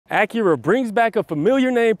Acura brings back a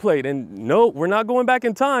familiar nameplate, and no, we're not going back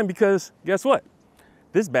in time because guess what?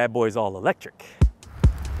 This bad boy's all electric.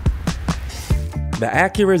 The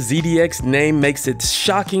Acura ZDX name makes its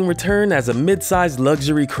shocking return as a mid-sized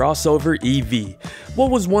luxury crossover EV.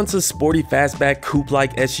 What was once a sporty fastback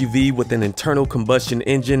coupe-like SUV with an internal combustion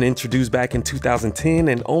engine introduced back in 2010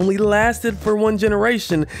 and only lasted for one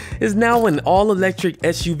generation is now an all-electric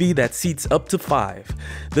SUV that seats up to 5.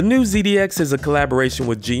 The new ZDX is a collaboration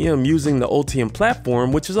with GM using the Ultium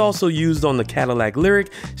platform, which is also used on the Cadillac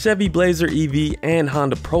Lyriq, Chevy Blazer EV, and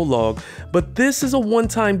Honda Prologue, but this is a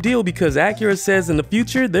one-time deal because Acura says in the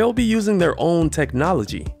future they'll be using their own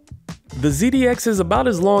technology. The ZDX is about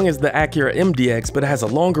as long as the Acura MDX but has a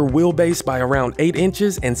longer wheelbase by around 8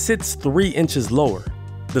 inches and sits 3 inches lower.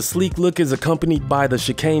 The sleek look is accompanied by the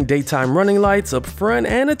chicane daytime running lights up front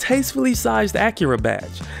and a tastefully sized Acura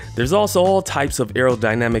badge. There's also all types of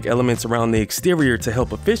aerodynamic elements around the exterior to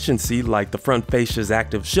help efficiency, like the front fascia's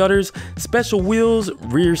active shutters, special wheels,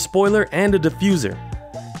 rear spoiler, and a diffuser.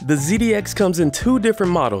 The ZDX comes in 2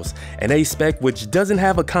 different models, an A-spec which doesn't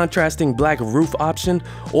have a contrasting black roof option,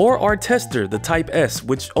 or our tester, the Type S,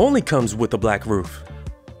 which only comes with a black roof.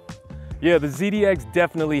 Yeah, the ZDX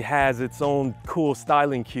definitely has its own cool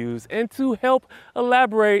styling cues, and to help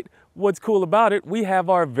elaborate what's cool about it, we have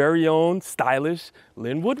our very own stylish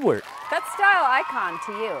Lynn Woodward. That's style icon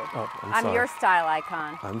to you. Oh, I'm your style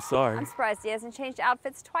icon. I'm sorry. I'm surprised he hasn't changed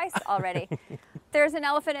outfits twice already. There's an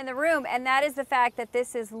elephant in the room, and that is the fact that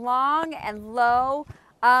this is long and low.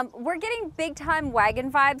 We're getting big time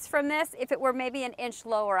wagon vibes from this. If it were maybe an inch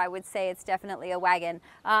lower, I would say it's definitely a wagon.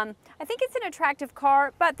 I think it's an attractive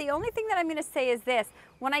car, but the only thing that I'm gonna say is this.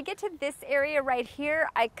 When I get to this area right here,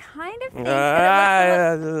 I kind of think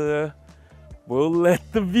that it looks we'll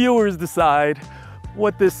let the viewers decide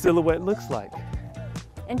what this silhouette looks like.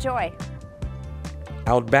 Enjoy.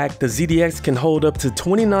 Out back, the ZDX can hold up to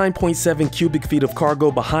 29.7 cubic feet of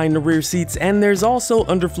cargo behind the rear seats, and there's also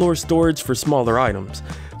underfloor storage for smaller items.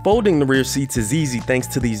 Folding the rear seats is easy thanks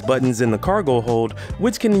to these buttons in the cargo hold,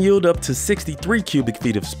 which can yield up to 63 cubic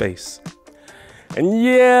feet of space. And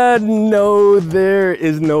yeah, no, there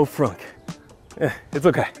is no frunk. It's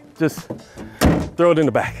okay, just throw it in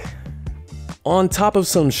the back. On top of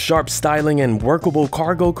some sharp styling and workable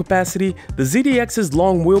cargo capacity, the ZDX's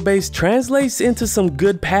long wheelbase translates into some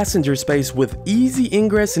good passenger space with easy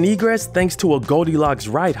ingress and egress thanks to a Goldilocks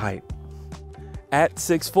ride height. At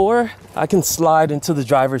 6'4", I can slide into the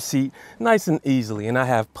driver's seat nice and easily, and I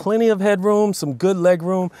have plenty of headroom, some good leg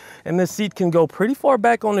room, and this seat can go pretty far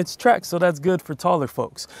back on its track, so that's good for taller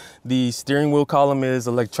folks. The steering wheel column is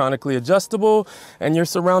electronically adjustable, and you're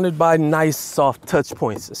surrounded by nice soft touch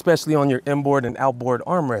points, especially on your inboard and outboard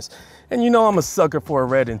armrests. And you know I'm a sucker for a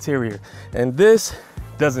red interior, and this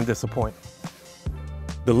doesn't disappoint.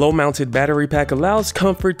 The low-mounted battery pack allows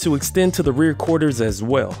comfort to extend to the rear quarters as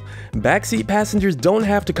well. Backseat passengers don't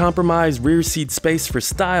have to compromise rear seat space for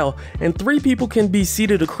style, and 3 people can be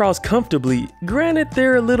seated across comfortably, granted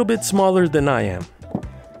they're a little bit smaller than I am.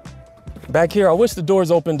 Back here, I wish the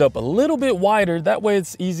doors opened up a little bit wider, that way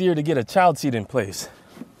it's easier to get a child seat in place.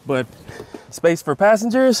 But space for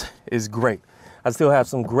passengers is great. I still have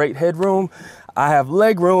some great headroom. I have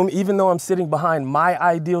leg room, even though I'm sitting behind my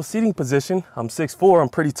ideal seating position. I'm 6'4", I'm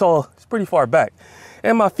pretty tall, it's pretty far back.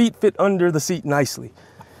 And my feet fit under the seat nicely.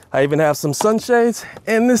 I even have some sunshades,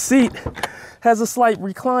 and this seat has a slight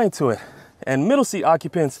recline to it. And middle seat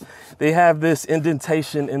occupants, they have this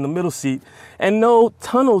indentation in the middle seat and no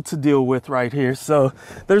tunnel to deal with right here, so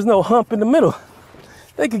there's no hump in the middle.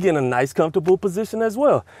 They could get in a nice, comfortable position as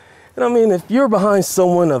well. And I mean, if you're behind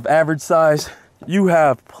someone of average size, you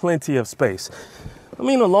have plenty of space. I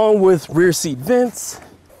mean, along with rear seat vents,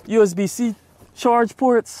 USB-C charge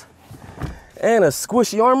ports, and a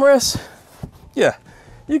squishy armrest, yeah,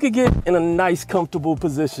 you could get in a nice, comfortable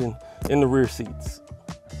position in the rear seats.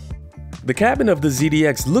 The cabin of the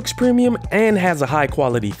ZDX looks premium and has a high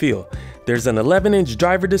quality feel. There's an 11-inch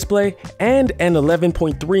driver display and an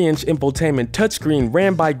 11.3-inch infotainment touchscreen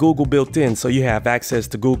ran by Google built in, so you have access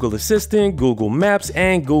to Google Assistant, Google Maps,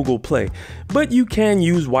 and Google Play. But you can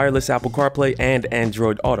use wireless Apple CarPlay and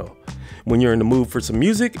Android Auto. When you're in the mood for some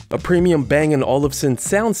music, a premium Bang & Olufsen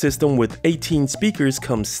sound system with 18 speakers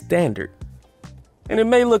comes standard. And it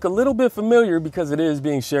may look a little bit familiar because it is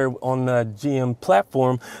being shared on the GM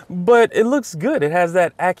platform, but it looks good. It has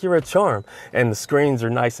that Acura charm, and the screens are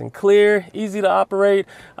nice and clear, easy to operate.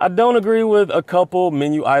 I don't agree with a couple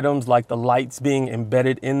menu items like the lights being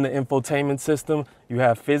embedded in the infotainment system. You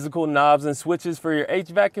have physical knobs and switches for your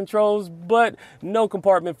HVAC controls, but no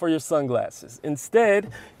compartment for your sunglasses.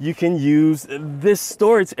 Instead, you can use this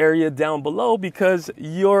storage area down below because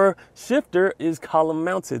your shifter is column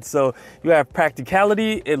mounted. So you have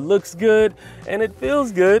practicality, it looks good, and it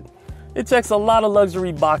feels good. It checks a lot of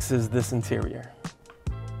luxury boxes, this interior.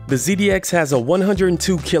 The ZDX has a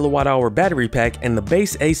 102 kilowatt-hour battery pack, and the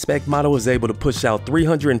base A-spec model is able to push out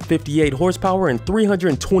 358 horsepower and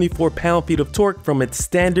 324 pound-feet of torque from its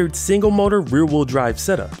standard single-motor rear-wheel drive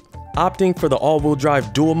setup. Opting for the all-wheel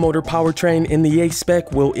drive dual-motor powertrain in the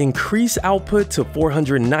A-spec will increase output to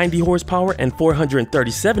 490 horsepower and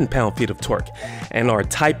 437 pound-feet of torque, and our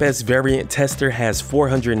Type S variant tester has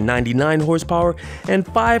 499 horsepower and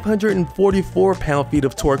 544 pound-feet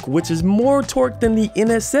of torque, which is more torque than the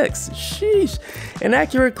NSX. Sheesh! And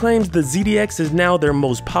Acura claims the ZDX is now their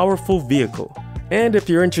most powerful vehicle. And if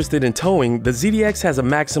you're interested in towing, the ZDX has a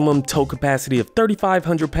maximum tow capacity of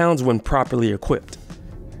 3,500 pounds when properly equipped.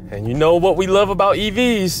 And you know what we love about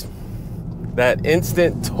EVs? That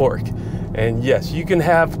instant torque. And yes, you can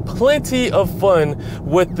have plenty of fun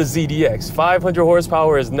with the ZDX. 500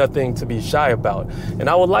 horsepower is nothing to be shy about. And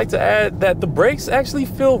I would like to add that the brakes actually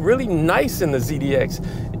feel really nice in the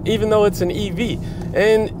ZDX, even though it's an EV.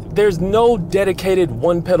 And there's no dedicated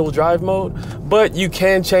one pedal drive mode, but you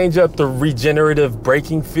can change up the regenerative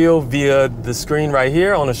braking feel via the screen right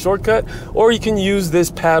here on a shortcut, or you can use this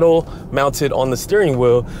paddle mounted on the steering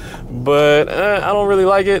wheel. But I don't really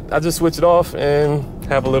like it. I just switch it off and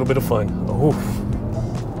have a little bit of fun. Oof.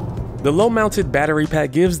 The low-mounted battery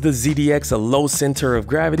pack gives the ZDX a low center of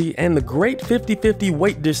gravity, and the great 50-50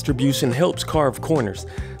 weight distribution helps carve corners.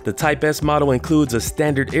 The Type S model includes a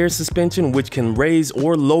standard air suspension which can raise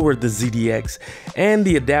or lower the ZDX, and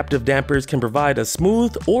the adaptive dampers can provide a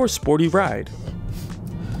smooth or sporty ride.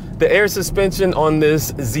 The air suspension on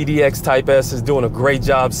this ZDX Type S is doing a great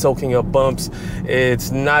job soaking up bumps. It's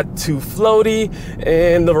not too floaty,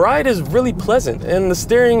 and the ride is really pleasant, and the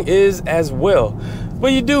steering is as well.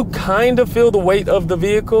 But you do kind of feel the weight of the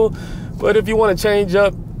vehicle. But if you want to change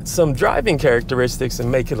up some driving characteristics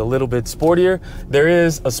and make it a little bit sportier, there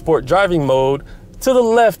is a sport driving mode to the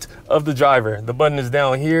left of the driver. The button is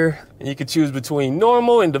down here, and you can choose between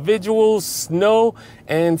normal, individual, snow,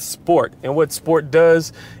 and sport. And what sport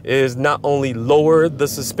does is not only lower the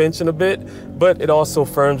suspension a bit, but it also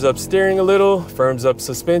firms up steering a little, firms up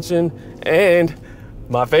suspension, and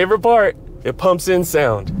my favorite part, it pumps in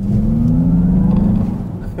sound.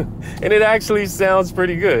 And it actually sounds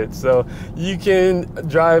pretty good. So you can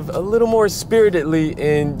drive a little more spiritedly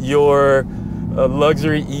in your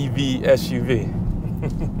luxury EV SUV.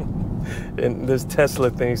 And this Tesla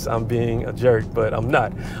thinks I'm being a jerk, but I'm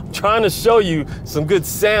not. I'm trying to show you some good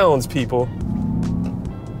sounds, people.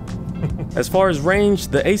 As far as range,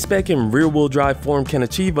 the A-spec in rear-wheel drive form can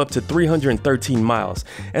achieve up to 313 miles,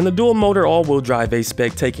 and the dual-motor all-wheel drive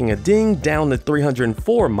A-spec taking a ding down to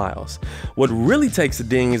 304 miles. What really takes a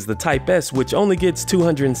ding is the Type S, which only gets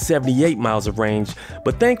 278 miles of range,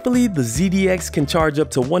 but thankfully the ZDX can charge up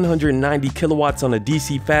to 190 kilowatts on a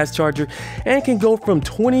DC fast charger and can go from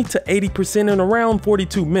 20 to 80% in around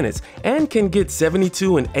 42 minutes, and can get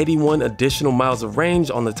 72 and 81 additional miles of range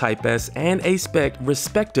on the Type S and A-spec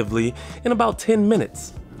respectively in about 10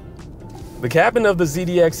 minutes. The cabin of the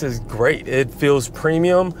ZDX is great. It feels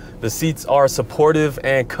premium, the seats are supportive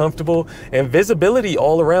and comfortable, and visibility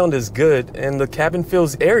all around is good, and the cabin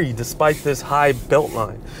feels airy despite this high belt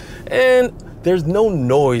line. And there's no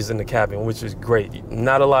noise in the cabin, which is great.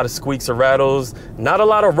 Not a lot of squeaks or rattles, not a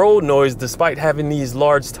lot of road noise despite having these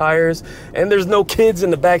large tires, and there's no kids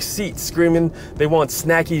in the back seat screaming they want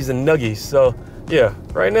snackies and nuggies. So yeah,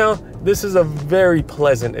 right now, this is a very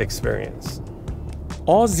pleasant experience.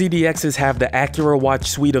 All ZDXs have the Acura Watch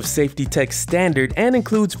suite of safety tech standard and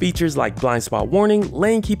includes features like blind spot warning,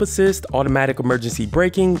 lane keep assist, automatic emergency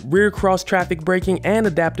braking, rear cross traffic braking, and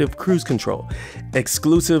adaptive cruise control.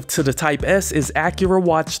 Exclusive to the Type S is Acura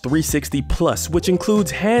Watch 360 Plus, which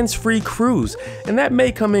includes hands-free cruise, and that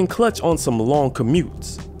may come in clutch on some long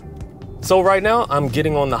commutes. So right now I'm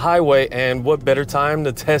getting on the highway, and what better time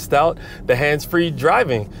to test out the hands-free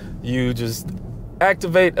driving? You just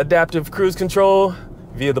activate adaptive cruise control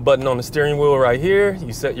via the button on the steering wheel right here.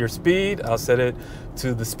 You set your speed. I'll set it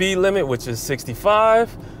to the speed limit, which is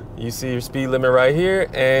 65. You see your speed limit right here.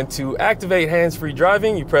 And to activate hands-free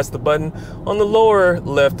driving, you press the button on the lower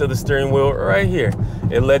left of the steering wheel right here.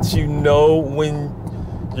 It lets you know when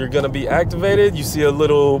you're gonna be activated. You see a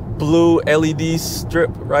little blue LED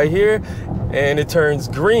strip right here, and it turns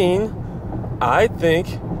green. I think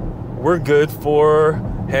we're good for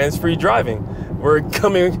hands-free driving. We're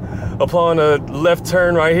coming upon a left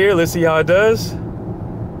turn right here. Let's see how it does.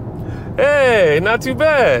 Hey, not too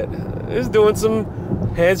bad. It's doing some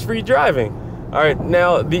hands-free driving. All right,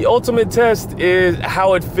 now the ultimate test is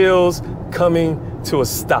how it feels coming to a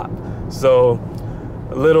stop. So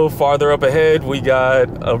a little farther up ahead, we got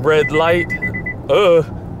a red light.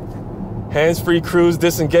 Hands-free cruise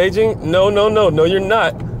disengaging. No, you're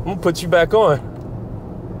not. I'm gonna put you back on.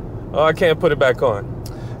 Oh, I can't put it back on.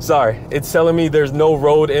 Sorry, it's telling me there's no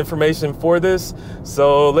road information for this.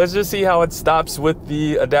 So let's just see how it stops with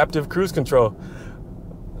the adaptive cruise control.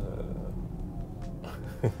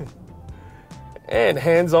 And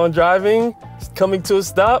hands-on driving, coming to a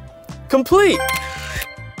stop, complete.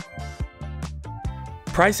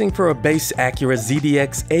 Pricing for a base Acura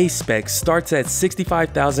ZDX A-spec starts at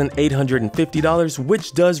 $65,850,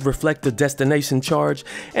 which does reflect the destination charge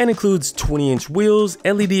and includes 20-inch wheels,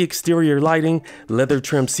 LED exterior lighting, leather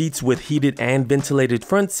trim seats with heated and ventilated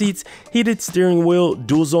front seats, heated steering wheel,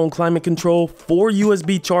 dual-zone climate control, 4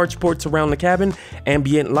 USB charge ports around the cabin,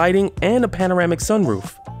 ambient lighting, and a panoramic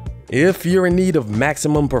sunroof. If you're in need of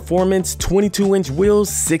maximum performance, 22-inch wheels,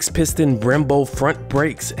 6-piston Brembo front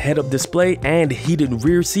brakes, head-up display, and heated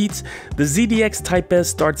rear seats, the ZDX Type S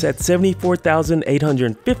starts at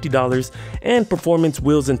 $74,850, and performance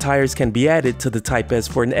wheels and tires can be added to the Type S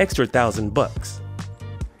for an extra $1,000.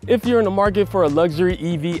 If you're in the market for a luxury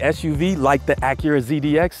EV SUV like the Acura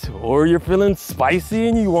ZDX, or you're feeling spicy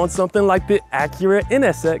and you want something like the Acura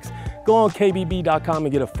NSX, go on kbb.com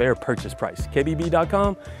and get a fair purchase price.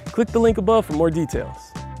 kbb.com, click the link above for more details.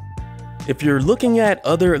 If you're looking at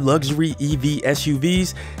other luxury EV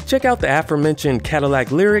SUVs, check out the aforementioned Cadillac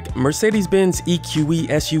Lyriq, Mercedes-Benz EQE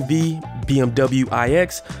SUV, BMW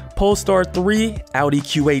iX, Polestar 3, Audi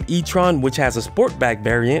Q8 e-tron, which has a Sportback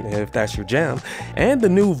variant if that's your jam, and the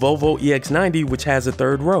new Volvo EX90, which has a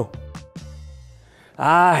third row.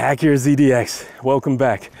 Acura ZDX, welcome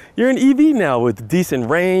back. You're an EV now with decent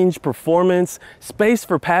range, performance, space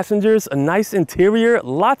for passengers, a nice interior,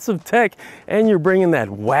 lots of tech, and you're bringing that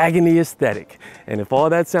wagony aesthetic. And if all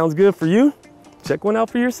that sounds good for you, check one out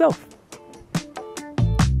for yourself.